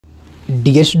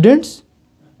Dear students,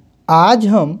 आज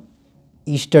हम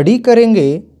study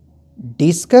करेंगे,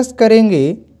 डिस्कस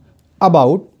करेंगे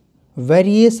about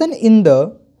variation in the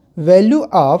value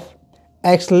of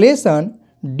acceleration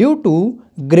due to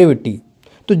gravity.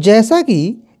 तो जैसा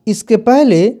कि इसके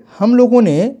पहले हम लोगों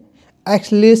ने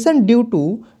एक्सेलरेशन ड्यू टू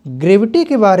ग्रेविटी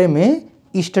के बारे में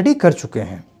स्टडी कर चुके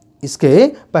हैं। इसके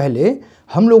पहले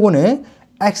हम लोगों ने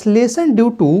एक्सेलरेशन ड्यू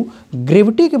टू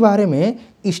ग्रेविटी के बारे में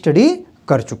स्टडी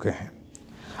कर चुके हैं।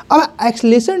 अब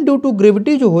एक्सेलरेशन ड्यू टू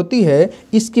ग्रेविटी जो होती है,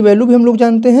 इसकी वैल्यू भी हम लोग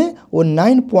जानते हैं, वो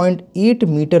 9.8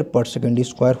 मीटर पर सेकेंड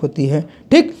स्क्वायर होती है।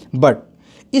 ठीक, बट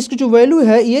इसकी जो वैल्यू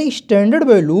है ये स्टैंडर्ड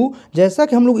वैल्यू, जैसा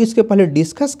कि हम लोग इसके पहले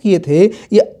डिस्कस किए थे,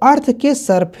 ये अर्थ के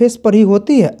सरफेस पर ही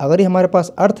होती है। अगर ये हमारे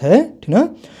पास अर्थ है, ठीक ना,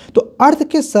 तो अर्थ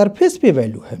के सरफेस पे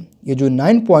वैल्यू है। ये जो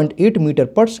 9.8 मीटर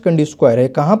पर सेकेंड स्क्वायर है,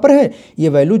 कहाँ पर है ये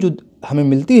वैल्यू जो हमें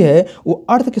मिलती है, वो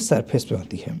अर्थ के सरफेस पे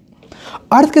होती है।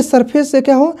 अर्थ के सरफेस से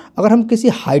क्या हो, अगर हम किसी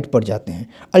हाइट पर जाते हैं,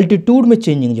 अल्टीट्यूड में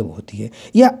चेंजिंग जब होती है,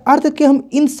 या अर्थ के हम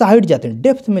इनसाइड जाते हैं,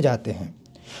 डेप्थ में जाते हैं,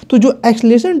 तो जो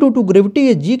एक्सेलरेशन ड्यू टू ग्रेविटी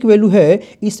ये जी की वैल्यू है,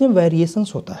 इसमें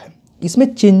वेरिएशंस होता है, इसमें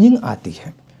चेंजिंग आती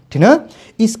है, ठीक ना।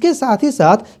 इसके साथ ही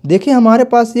साथ देखिए हमारे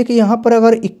पास ये कि यहाँ पर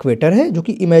अगर इक्वेटर है, जो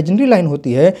कि इमेजिनरी लाइन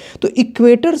होती है, तो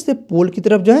इक्वेटर से पोल की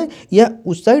तरफ जाएं, या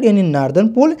उस साइड यानी नॉर्दर्न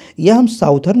पोल, या हम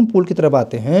साउथर्न पोल की तरफ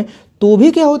आते हैं, तो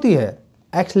भी क्या होती है,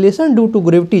 acceleration due to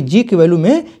gravity G की वैल्यू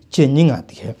में चेंजिंग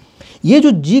आती है। ये जो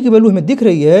जी की वैल्यू हमें दिख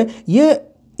रही है, ये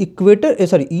इक्वेटर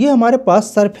ये हमारे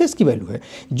पास सरफेस की वैल्यू है,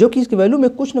 जो कि इसकी वैल्यू में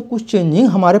कुछ ना कुछ चेंजिंग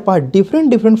हमारे पास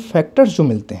डिफरेंट फैक्टर्स जो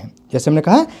मिलते हैं। जैसे हमने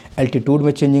कहा एल्टीट्यूड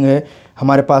में चेंजिंग है,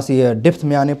 हमारे पास ये डेप्थ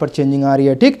में आने पर चेंजिंग आ रही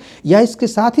है, ठीक। या इसके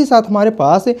साथ ही साथ हमारे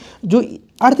पास जो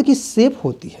अर्थ की शेप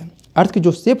होती है, अर्थ की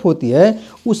जो शेप होती है,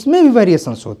 उसमें भी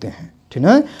वेरिएशंस होते हैं, ठीक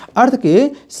ना। अर्थ के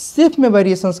शेप में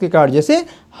वेरिएशंस के कारण, जैसे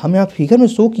हम यहाँ फिगर में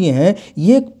शो किए हैं,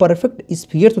 ये एक परफेक्ट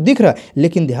स्फीयर तो दिख रहा है,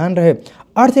 लेकिन ध्यान रहे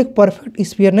अर्थ एक परफेक्ट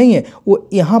स्फीयर नहीं है। वो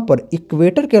यहाँ पर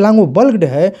इक्वेटर के अलांग वो बल्क्ड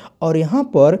है, और यहाँ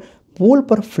पर पोल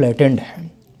पर फ्लैटेंड है,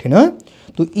 ठीक ना।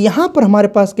 तो यहाँ पर हमारे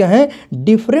पास क्या है,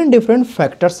 डिफरेंट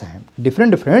फैक्टर्स हैं,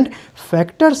 डिफरेंट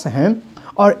फैक्टर्स हैं,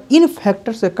 और इन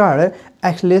फैक्टर्स के कारण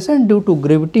acceleration due to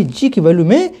gravity G की वैल्यू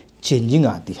में चेंजिंग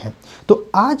आती है। तो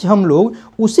आज हम लोग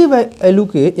उसी वैल्यू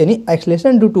के, यानी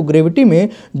एक्सेलरेशन ड्यू टू ग्रेविटी में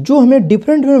जो हमें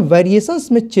डिफरेंट वेरिएशंस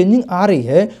में चेंजिंग आ रही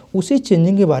है, उसी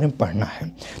चेंजिंग के बारे में पढ़ना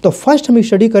है। तो फर्स्ट हम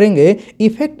स्टडी करेंगे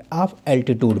इफेक्ट ऑफ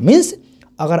एल्टीट्यूड। मीन्स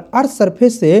अगर अर्थ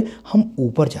सरफेस से हम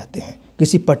ऊपर जाते हैं,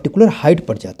 किसी पर्टिकुलर हाइट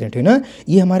पर जाते हैं, ठीक ना,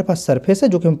 ये हमारे पास सरफेस है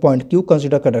जो कि हम पॉइंट क्यू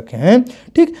कंसीडर कर रखे हैं,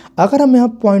 ठीक। अगर हम यहाँ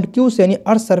पॉइंट क्यू से यानी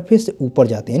अर्थ सरफेस से ऊपर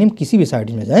जाते हैं, यानी हम किसी भी साइड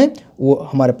में जाएं, वो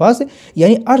हमारे पास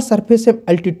यानी अर्थ सरफेस से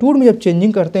एल्टीट्यूड में जब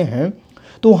चेंजिंग करते हैं,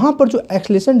 तो वहाँ पर जो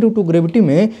एक्सेलरेशन ड्यू टू ग्रेविटी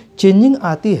में चेंजिंग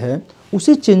आती है,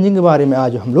 उसी चेंजिंग के बारे में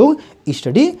आज हम लोग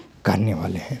स्टडी करने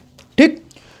वाले हैं, ठीक।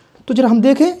 तो जरा हम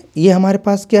देखें, ये हमारे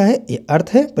पास क्या है, ये अर्थ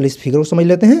है। पहले इस फिगर को समझ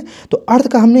लेते हैं। तो अर्थ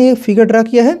का हमने ये फिगर ड्रा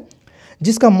किया है,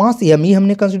 जिसका मास एम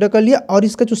हमने कंसीडर कर लिया, और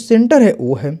इसका जो सेंटर है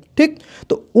वो है, ठीक।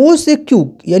 तो ओ से क्यू,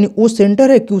 यानी ओ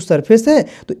सेंटर है, क्यू सरफेस है,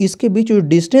 तो इसके बीच जो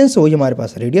डिस्टेंस है वो हमारे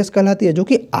पास रेडियस कहलाती है, जो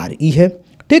कि आर ई है,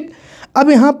 ठीक। अब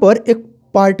यहाँ पर एक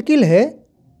पार्टिकल है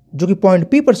जो कि पॉइंट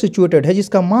पी पर सिचुएटेड है,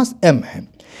 जिसका मास एम है।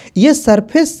 ये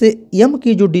सरफेस से एम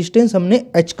की जो डिस्टेंस हमने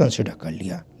एच कंसीडर कर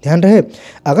लिया। ध्यान रहे,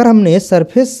 अगर हमने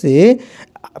सरफेस से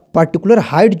पर्टिकुलर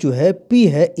हाइट जो है पी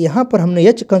है, यहाँ पर हमने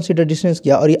एच कंसीडर डिस्टेंस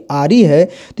किया, और ये आर ई है,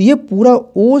 तो ये पूरा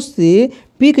ओ से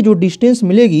पी की जो डिस्टेंस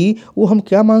मिलेगी, वो हम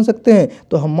क्या मान सकते हैं,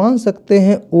 तो हम मान सकते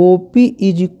हैं O P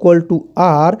is equal to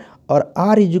are, और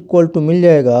आर इज इक्वल टू मिल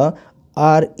जाएगा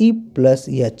आर ई प्लस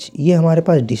एच। ये हमारे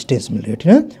पास डिस्टेंस मिल रही है, ठीक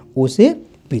है, ओ से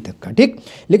पी तक का, ठीक।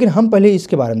 लेकिन हम पहले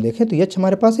इसके बारे में देखें, तो एच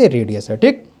हमारे पास है, रेडियस है,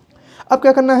 ठीक। अब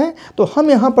क्या करना है, तो हम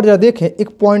यहाँ पर जरा देखें, एक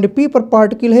पॉइंट पी पर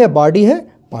पार्टिकल है या बॉडी है,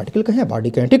 पार्टिकल का है बॉडी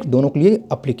का है, ठीक, दोनों के लिए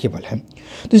अप्लीकेबल है।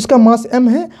 तो इसका मास m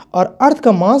है और अर्थ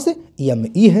का मास m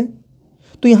e है।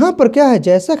 तो यहाँ पर क्या है,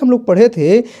 जैसा कि हम लोग पढ़े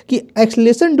थे कि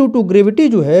एक्सेलरेशन ड्यू टू ग्रेविटी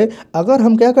जो है, अगर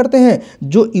हम क्या करते हैं,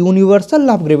 जो universal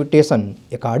of gravitation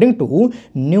according to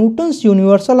Newton's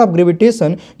universal of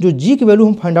gravitation, जो जी की वैल्यू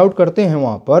हम फाइंड आउट करते हैं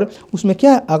वहाँ पर, उसमें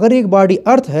क्या है, अगर एक बॉडी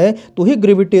अर्थ है तो ही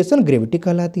ग्रेविटेशन ग्रेविटी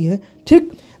कहलाती है,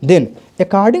 ठीक। Then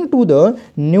according to the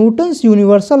Newton's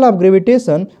universal of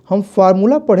gravitation, हम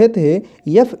फार्मूला पढ़े थे,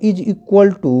 F is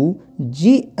equal to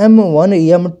ji m1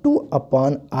 m2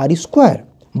 upon are square.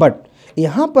 But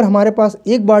यहाँ पर हमारे पास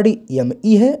एक बॉडी एम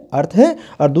ई है, अर्थ है,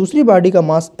 और दूसरी बॉडी का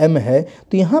मास m है।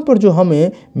 तो यहाँ पर जो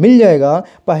हमें मिल जाएगा,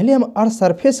 पहले हम अर्थ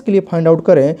सरफेस के लिए फाइंड आउट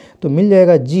करें, तो मिल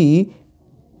जाएगा जी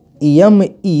एम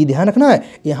ई। ध्यान रखना है,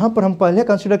 यहाँ पर हम पहले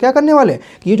कंसिडर क्या करने वाले हैं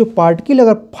कि ये जो पार्टिकल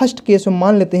अगर फर्स्ट केस में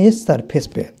मान लेते हैं सरफेस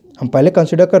पे, हम पहले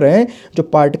कंसिडर कर रहे हैं जो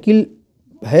पार्टिकल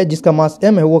है जिसका मास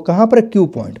m है वो कहाँ पर है, Q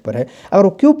पॉइंट पर है। अगर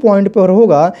वो Q पॉइंट पर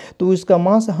होगा तो इसका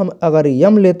मास हम अगर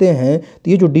m लेते हैं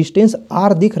तो ये जो डिस्टेंस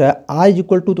r दिख रहा है r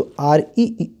इक्वल टू तो r e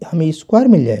हमें स्क्वायर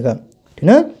मिल जाएगा, ठीक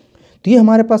ना। तो ये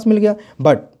हमारे पास मिल गया।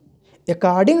 But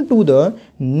according to the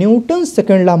Newton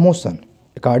second law motion,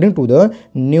 according to the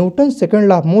Newton second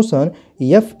law of motion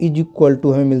F is equal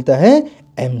to हमें मिलता है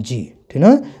mg, ठीक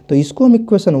ना। तो इसको हम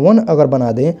इक्वेशन 1 अगर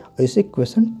बना दें और इसे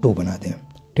इक्वेशन 2 बना दें,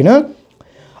 ठीक ना।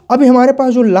 अभी हमारे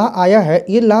पास जो लॉ आया है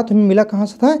ये लॉ हमें मिला कहाँ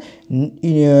से था,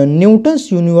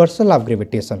 Newton's universal law of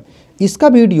gravitation. इसका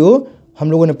वीडियो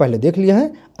हम लोगों ने पहले देख लिया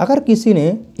है। अगर किसी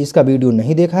ने इसका वीडियो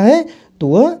नहीं देखा है तो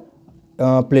वह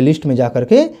प्लेलिस्ट में जा कर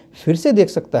के फिर से देख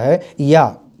सकता है,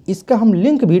 या इसका हम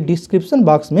लिंक भी डिस्क्रिप्शन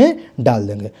बॉक्स में डाल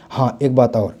देंगे। हाँ, एक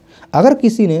बात और, अगर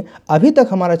किसी ने अभी तक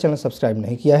हमारा चैनल सब्सक्राइब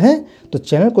नहीं किया है तो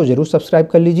चैनल को ज़रूर सब्सक्राइब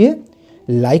कर लीजिए,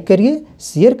 लाइक करिए,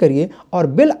 शेयर करिए और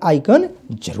बेल आइकन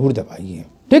ज़रूर दबाइए,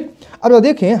 ठीक। अब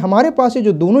देखें हमारे पास ये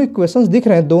जो दोनों इक्वेशंस दिख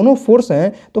रहे हैं, दोनों फोर्स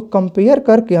हैं, तो कंपेयर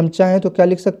करके हम चाहें तो क्या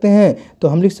लिख सकते हैं, तो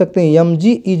हम लिख सकते हैं M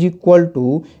G is equal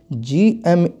to G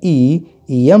M E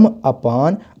M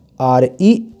upon R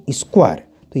E square.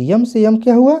 तो एम से एम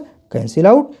क्या हुआ, cancel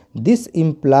out. This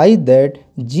imply that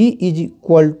ji is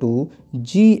equal to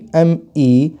G M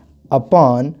E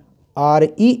upon R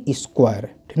E square,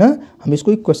 ठीक ना। हम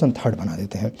इसको equation 3 बना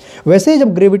देते हैं। वैसे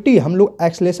जब ग्रेविटी हम लोग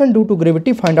acceleration due to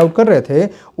gravity find out कर रहे थे,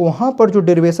 वहाँ पर जो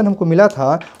डेरिवेशन हमको मिला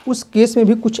था उस केस में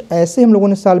भी कुछ ऐसे हम लोगों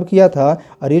ने सॉल्व किया था,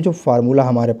 और ये जो फार्मूला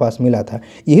हमारे पास मिला था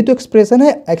यही तो एक्सप्रेशन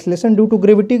है एक्सेलेरेशन ड्यू टू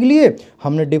ग्रेविटी के लिए।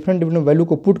 हमने डिफरेंट डिफरेंट वैल्यू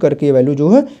को पुट करके ये वैल्यू जो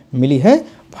है मिली है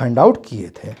फाइंड आउट किए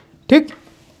थे, ठीक।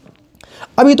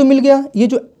 अब ये तो मिल गया। ये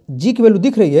जो जी की वैल्यू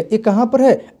दिख रही है ये कहाँ पर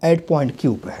है, एट पॉइंट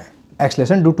क्यू पर है।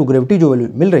 एक्सेलेरेशन ड्यू टू ग्रेविटी जो वैल्यू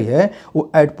मिल रही है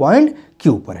वो एट पॉइंट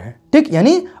क्यू पर है, ठीक,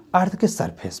 यानी अर्थ के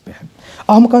सरफेस पे है।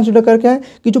 अब हम कंसिडर करके आए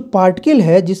कि जो पार्टिकल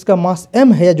है जिसका मास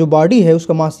m है या जो बॉडी है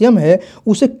उसका मास m है,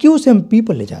 उसे q से हम p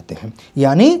पर ले जाते हैं।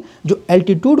 यानी जो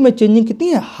एल्टीट्यूड में चेंजिंग कितनी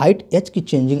है, हाइट h की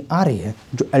चेंजिंग आ रही है,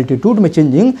 जो एल्टीट्यूड में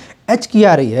चेंजिंग h की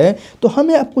आ रही है, तो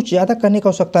हमें अब कुछ ज़्यादा करने की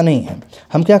आवश्यकता नहीं है।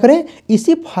 हम क्या करें,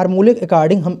 इसी फार्मूले के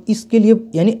अकॉर्डिंग हम इसके लिए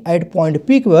यानी एट पॉइंट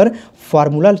p पर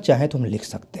फार्मूला चाहें तो हम लिख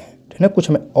सकते हैं, ठीक है। कुछ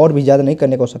हमें और भी ज़्यादा नहीं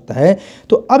करने को हो सकता है।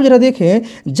 तो अब जरा देखें,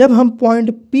 जब हम पॉइंट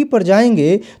P पर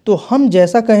जाएंगे तो हम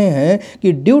जैसा कहे हैं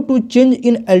कि due to change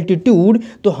in altitude,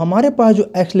 तो हमारे पास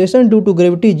जो acceleration due to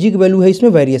gravity G की वैल्यू है इसमें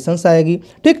वेरिएशंस आएगी,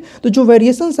 ठीक। तो जो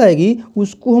वेरिएशंस आएगी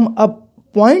उसको हम अब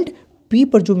पॉइंट P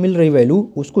पर जो मिल रही वैल्यू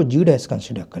उसको जी डैश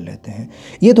कंसिडर कर लेते हैं।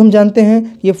 ये तो हम जानते हैं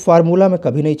कि ये फार्मूला में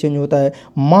कभी नहीं चेंज होता है,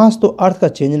 मास तो अर्थ का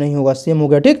चेंज नहीं होगा, सेम हो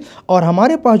गया, ठीक। और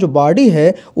हमारे पास जो बॉडी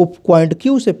है वो पॉइंट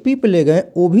Q से P पे ले गए,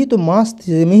 वो भी तो मास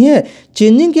सेम ही है।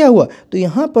 चेंजिंग क्या हुआ, तो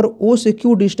यहाँ पर O से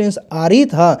Q डिस्टेंस R ही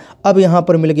था, अब यहाँ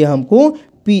पर मिल गया हमको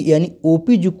P, यानी OP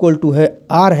इक्वल टू है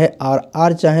R है, और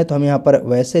R चाहें तो हम यहाँ पर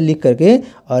वैसे लिख करके,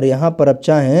 और यहाँ पर अब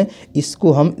चाहें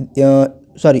इसको हम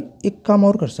सॉरी एक काम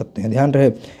और कर सकते हैं, ध्यान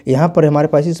रहे यहाँ पर हमारे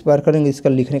पास इस बार करेंगे, इसका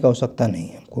लिखने का आवश्यकता नहीं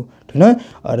है हमको, ठीक ना।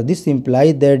 और this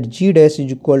imply that ji dash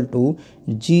is equal to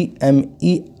G M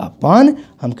E अपान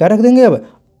हम क्या रख देंगे अब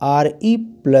R E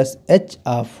plus H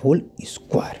of whole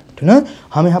square, ठीक ना।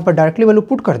 हम यहाँ पर डायरेक्टली वैल्यू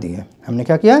पुट कर दिए। हमने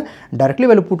क्या किया, डायरेक्टली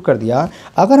वैल्यू पुट कर दिया।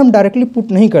 अगर हम डायरेक्टली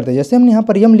पुट नहीं करते, जैसे हमने यहाँ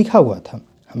पर यम लिखा हुआ था,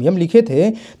 हम यम लिखे थे,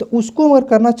 तो उसको अगर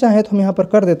करना चाहें तो हम यहाँ पर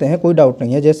कर देते हैं, कोई डाउट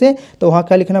नहीं है। जैसे तो वहाँ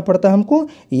क्या लिखना पड़ता है हमको,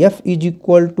 F is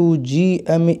equal to G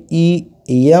M E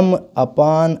M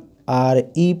upon R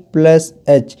E plus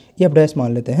H, F dash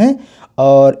मान लेते हैं।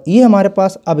 और ये हमारे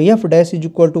पास अब F dash is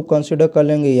equal to consider कर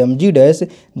लेंगे M G dash,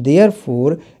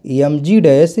 therefore M G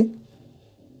dash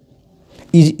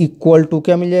is equal to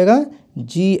क्या मिल जाएगा,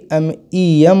 G M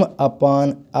E M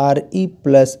upon R E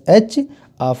plus H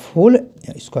of whole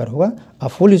square होगा,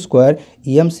 ऑफ होल स्क्वायर,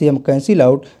 एम से M cancel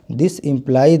out. This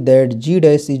imply that ji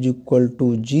dash is equal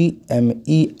to G M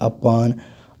E upon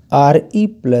R E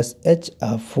plus H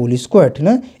of whole square, ठीक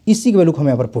ना। इसी की value को हम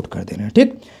यहाँ पर पुट कर देना है,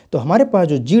 ठीक। तो हमारे पास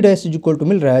जो जी डैश इज इक्वल टू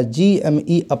मिल रहा है G M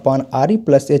E upon R E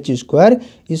plus H square,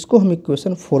 इसको हम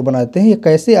इक्वेशन 4 बनाते हैं। ये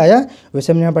कैसे आया,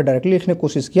 वैसे हमने यहाँ पर डायरेक्टली लिखने की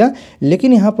कोशिश किया,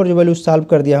 लेकिन यहाँ पर जो वैल्यू सॉल्व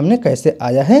कर दिया हमने कैसे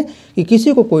आया है कि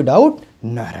किसी को कोई डाउट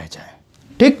ना रह जाए,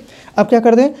 ठीक। अब क्या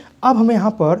कर दें, अब हमें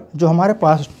यहाँ पर जो हमारे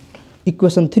पास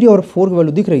इक्वेशन 3 और 4 की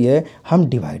वैल्यू दिख रही है हम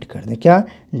डिवाइड कर दें। क्या,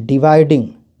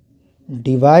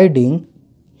 dividing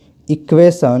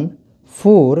equation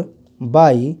 4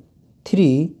 by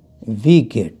 3 we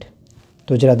get.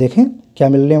 तो जरा देखें क्या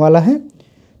मिलने वाला है।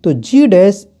 तो जी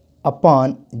dash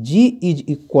upon ji is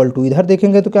equal to, इधर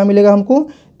देखेंगे तो क्या मिलेगा हमको,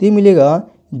 तो ये मिलेगा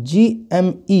G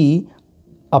M E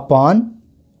upon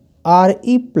R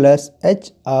E plus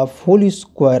H of whole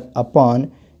square upon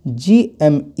G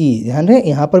M E, ध्यान रहे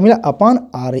यहाँ पर मिला अपान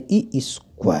आर ई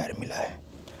स्क्वायर मिला है,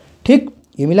 ठीक।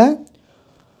 ये मिला है।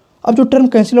 अब जो टर्म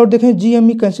कैंसिल आउट देखें, G M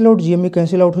E cancel out, G M E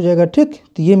cancel out हो जाएगा, ठीक।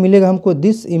 तो ये मिलेगा हमको,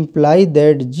 this imply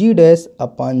that ji dash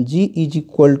upon ji is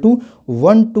equal to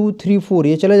 1 2 3 4,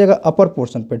 ये चला जाएगा अपर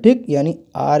पोर्शन पे, ठीक, यानी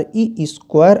R E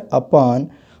square upon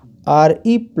R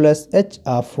E plus H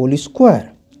of whole square,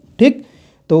 ठीक।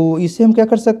 तो इसे हम क्या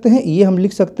कर सकते हैं, ये हम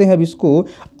लिख सकते हैं, अब इसको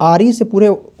आर ई से पूरे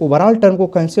ओवरऑल टर्म को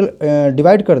कैंसिल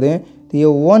डिवाइड कर दें तो ये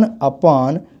 1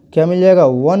 अपॉन क्या मिल जाएगा,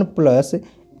 1 plus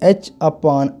H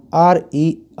upon R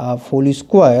E whole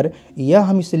square, या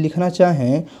हम इसे लिखना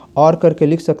चाहें और करके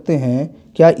लिख सकते हैं,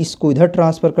 क्या इसको इधर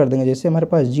ट्रांसफ़र कर देंगे, जैसे हमारे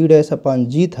पास जी डैश अपॉन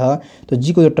जी था तो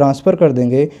जी को जो ट्रांसफ़र कर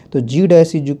देंगे तो जी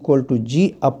dash is equal to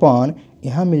ji upon,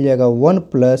 यहाँ मिल जाएगा 1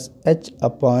 plus H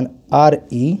upon R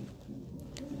E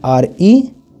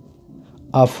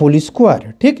whole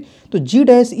square, ठीक। तो जी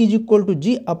dash is equal to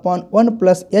ji upon 1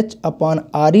 plus H upon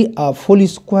R E whole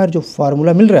square, जो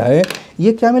फार्मूला मिल रहा है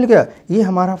ये क्या मिल गया, ये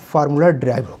हमारा फार्मूला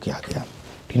ड्राइव होके आ गया,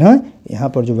 ठीक है। यहाँ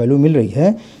पर जो वैल्यू मिल रही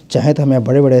है, चाहे तो हमें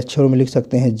बड़े बड़े अक्षरों में लिख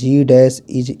सकते हैं, जी dash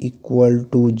is equal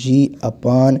to ji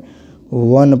upon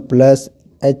 1 plus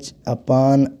H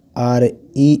upon R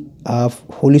E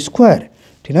whole square,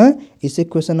 ठीक है। इसे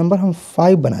क्वेश्चन नंबर हम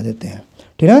 5 बना देते हैं,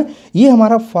 ठीक है। ये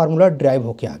हमारा फार्मूला ड्राइव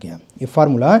होके आ गया, ये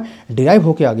फार्मूला ड्राइव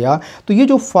होके आ गया। तो ये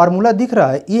जो फार्मूला दिख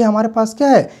रहा है ये हमारे पास क्या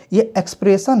है, ये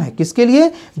एक्सप्रेशन है, किसके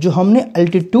लिए, जो हमने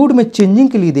अल्टीट्यूड में चेंजिंग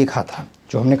के लिए देखा था,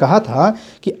 जो हमने कहा था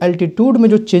कि अल्टीट्यूड में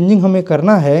जो चेंजिंग हमें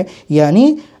करना है,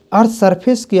 यानी अर्थ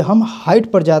सरफेस के हम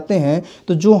हाइट पर जाते हैं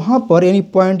तो जो वहाँ पर यानी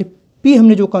पॉइंट पी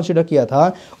हमने जो कंसिडर किया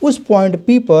था, उस पॉइंट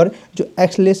पी पर जो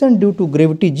acceleration due to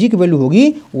gravity G की वैल्यू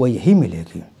होगी वो यही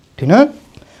मिलेगी, ठीक है।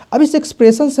 अब इस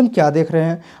एक्सप्रेशन से हम क्या देख रहे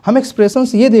हैं, हम एक्सप्रेशन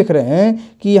से ये देख रहे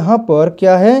हैं कि यहाँ पर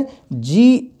क्या है,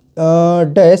 जी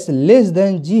डैश लेस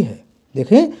देन जी है,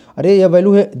 देखें, अरे यह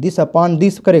वैल्यू है दिस अपॉन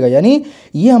दिस करेगा, यानी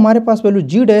ये हमारे पास value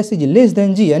ji dash is less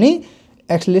than जी, यानी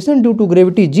acceleration due to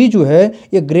gravity G जो है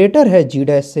ये ग्रेटर है जी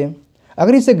डैश से।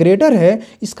 अगर इसे ग्रेटर है,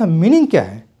 इसका मीनिंग क्या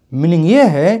है, मीनिंग ये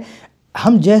है,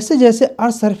 हम जैसे जैसे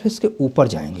अर्थ सरफेस के ऊपर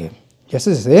जाएंगे,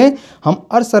 जैसे जैसे हम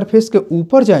अर्थ सरफेस के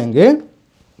ऊपर जाएंगे,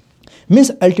 मीन्स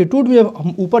अल्टीट्यूड में जब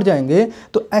हम ऊपर जाएंगे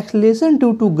तो एक्सेलरेशन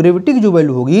ड्यू टू ग्रेविटी की जो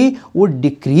वैल्यू होगी वो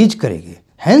डिक्रीज करेगी।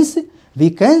 Hence we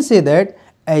can say that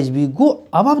as we go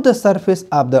above the surface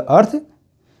of the earth,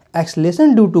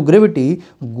 acceleration due to gravity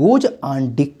goes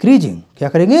on decreasing, क्या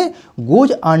करेंगे,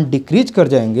 गोज ऑन डिक्रीज कर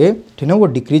जाएंगे, ठीक है, वो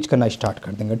डिक्रीज करना स्टार्ट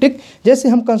कर देंगे, ठीक। जैसे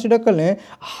हम कंसिडर कर लें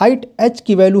हाइट h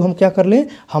की वैल्यू हम क्या कर लें,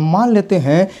 हम मान लेते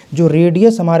हैं जो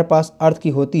रेडियस हमारे पास अर्थ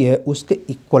की होती है उसके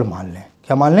इक्वल मान लें,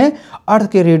 क्या मान लें,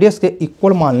 अर्थ के रेडियस के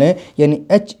इक्वल मान लें, यानी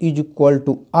h is equal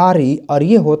to R E, और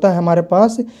ये होता है हमारे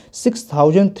पास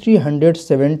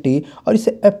 6370, और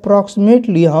इसे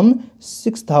अप्रॉक्सीमेटली हम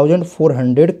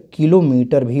 6400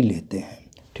 किलोमीटर भी लेते हैं,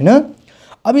 ठीक है।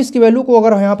 अब इसकी वैल्यू को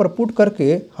अगर यहाँ पर पुट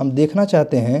करके हम देखना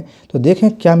चाहते हैं तो देखें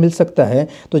क्या मिल सकता है,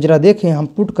 तो जरा देखें, हम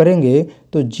पुट करेंगे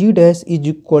तो जी dash is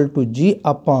equal to ji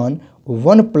upon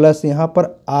 1 plus यहाँ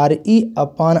पर R E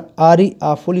upon R E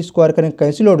whole square करें,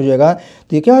 कैंसिल आउट हो जाएगा,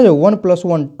 तो ये क्या हो जाएगा 1 +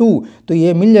 1 2, तो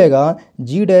ये मिल जाएगा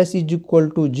जी dash is equal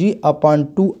to ji upon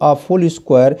 2 whole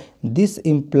square, this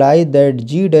imply that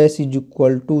ji dash is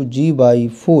equal to ji by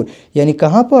 4, यानी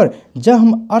कहाँ पर, जब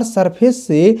हम अर्थ सरफेस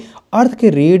से अर्थ के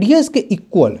रेडियस के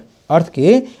इक्वल, अर्थ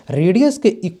के रेडियस के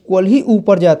इक्वल ही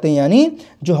ऊपर जाते हैं, यानी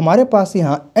जो हमारे पास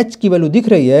यहाँ h की वैल्यू दिख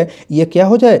रही है ये क्या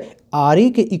हो जाए, आर ई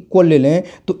के इक्वल ले लें,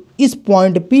 तो इस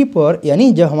पॉइंट पी पर,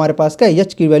 यानी जब हमारे पास क्या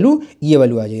एच की वैल्यू ये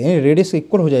वैल्यू आ जाएगी, यानी रेडियस के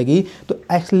इक्वल हो जाएगी, तो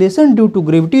एक्सेलरेशन ड्यू टू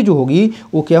ग्रेविटी जो होगी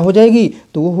वो क्या हो जाएगी,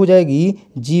 तो वो हो जाएगी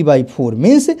g/4,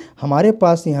 मीन्स हमारे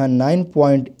पास यहाँ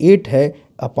 9.8 है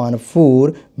अपॉन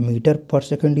 4 मीटर पर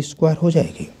सेकेंड स्क्वायर हो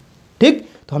जाएगी, ठीक।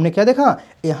 तो हमने क्या देखा,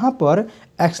 यहाँ पर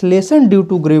एक्सेलरेशन ड्यू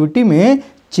टू ग्रेविटी में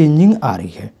चेंजिंग आ रही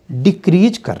है,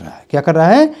 डिक्रीज कर रहा है, क्या कर रहा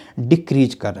है,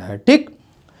 डिक्रीज कर रहा है, ठीक।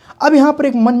 अब यहाँ पर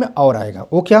एक मन में और आएगा,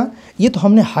 वो क्या, ये तो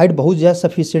हमने हाइट बहुत ज़्यादा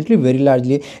सफिशिएंटली वेरी लार्ज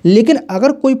लिए, लेकिन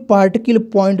अगर कोई पार्टिकल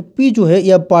पॉइंट पी जो है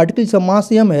या पार्टिकल का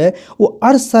मास m है वो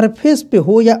अर्थ सरफेस पे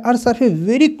हो या अर्थ सरफेस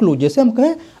वेरी क्लोज, जैसे हम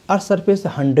कहें अर्थ सरफेस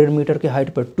 100 मीटर के हाइट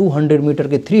पर, 200 मीटर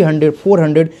के, 300,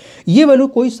 400, ये वैल्यू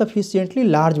कोई सफिशिएंटली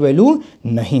लार्ज वैल्यू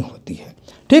नहीं होती है,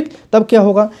 ठीक। तब क्या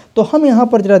होगा, तो हम यहाँ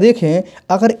पर जरा देखें,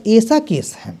 अगर ऐसा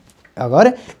केस है,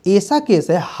 अगर ऐसा केस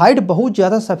है, हाइट बहुत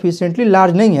ज़्यादा सफिशिएंटली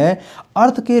लार्ज नहीं है,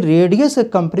 अर्थ के रेडियस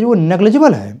कंपेरेटिव वो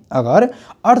नेग्लिजिबल है, अगर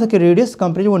अर्थ के रेडियस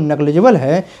कंपेरेटिव वो नेग्लिजिबल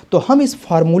है, तो हम इस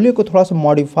फार्मूले को थोड़ा सा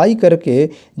मॉडिफाई करके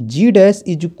जी डैश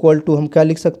इज इक्वल टू हम क्या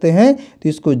लिख सकते हैं, तो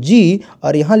इसको जी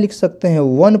और यहाँ लिख सकते हैं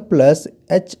 1 plus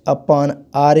H upon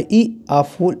R E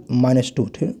whole -2,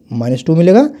 ठीक, -2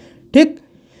 मिलेगा, ठीक।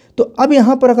 तो अब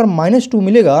यहाँ पर अगर -2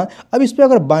 मिलेगा, अब इस पर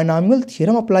अगर बायनॉमियल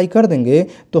थ्योरम अप्लाई कर देंगे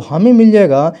तो हमें मिल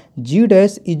जाएगा g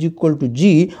dash is equal to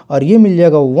g, और ये मिल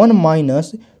जाएगा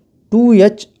 1 -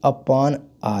 2h अपॉन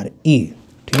आर ई।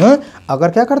 ठीक है, अगर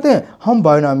क्या करते हैं हम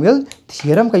बायनॉमियल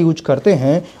थ्योरम का यूज करते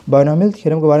हैं। बायनॉमियल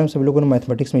थ्योरम के बारे में सभी लोगों ने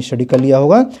मैथमेटिक्स में स्टडी कर लिया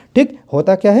होगा। ठीक,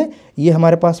 होता क्या है, ये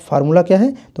हमारे पास फार्मूला क्या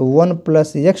है, तो 1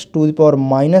 + x to the power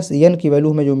 -n की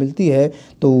वैल्यू हमें जो मिलती है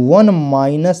तो 1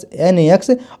 -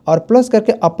 nx, और प्लस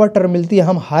करके अपर टर्म मिलती है,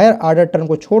 हम हायर ऑर्डर टर्म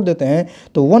को छोड़ देते हैं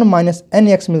तो 1 -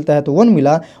 nx मिलता है, तो 1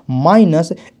 मिला,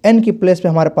 माइनस n की प्लेस पे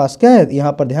हमारे पास क्या है,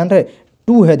 यहाँ पर ध्यान रहे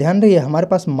 2 है, ध्यान रही है हमारे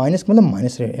पास माइनस मतलब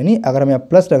माइनस है, यानी अगर हम यहाँ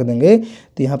प्लस रख देंगे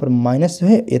तो यहाँ पर माइनस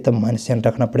है, ये तब माइनस n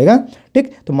रखना पड़ेगा।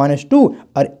 ठीक, तो -2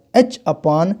 और h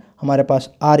अपॉन हमारे पास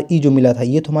आर ई जो मिला था,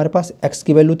 ये तो हमारे पास x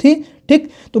की वैल्यू थी। ठीक,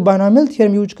 तो बायनॉमियल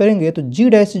थ्योरम यूज करेंगे तो g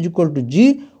dash is equal to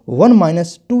g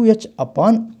 1 - 2h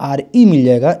upon R E मिल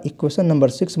जाएगा। इक्वेशन नंबर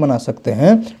 6 बना सकते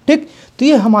हैं। ठीक, तो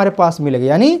ये हमारे पास मिलेगा,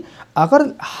 यानी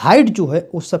अगर हाइट जो है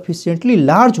वो सफिशिएंटली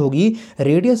लार्ज होगी,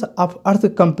 रेडियस ऑफ अर्थ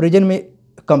कंपेरिजन में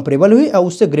कंपेरेबल हुई और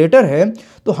उससे ग्रेटर है,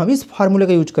 तो हम इस फार्मूले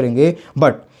का यूज करेंगे।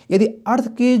 बट यदि अर्थ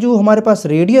के जो हमारे पास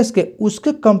रेडियस के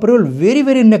उसके कंपेरेबल वेरी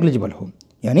वेरी नेग्लिजिबल हो,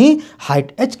 यानी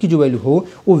हाइट h की जो वैल्यू हो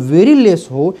वो वेरी लेस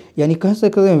हो, यानी कह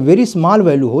सकते हैं वेरी स्मॉल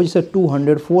वैल्यू हो, जैसे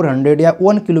 200, 400 या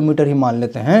 1 किलोमीटर ही मान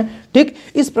लेते हैं। ठीक,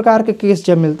 इस प्रकार के केस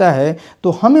जब मिलता है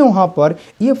तो हमें वहाँ पर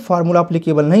ये फार्मूला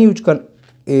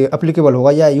अप्लीकेबल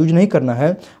होगा या यूज नहीं करना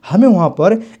है, हमें वहाँ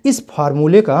पर इस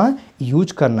फार्मूले का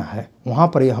यूज करना है। वहाँ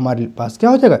पर ये हमारे पास क्या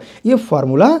हो जाएगा, ये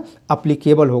फार्मूला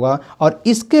अप्लीकेबल होगा, और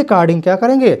इसके अकॉर्डिंग क्या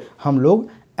करेंगे हम लोग,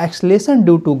 acceleration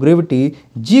due to gravity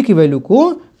g की वैल्यू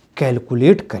को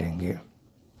कैलकुलेट करेंगे।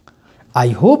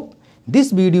 I hope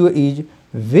this video is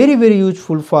very very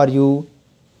useful for you.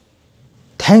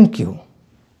 Thank you.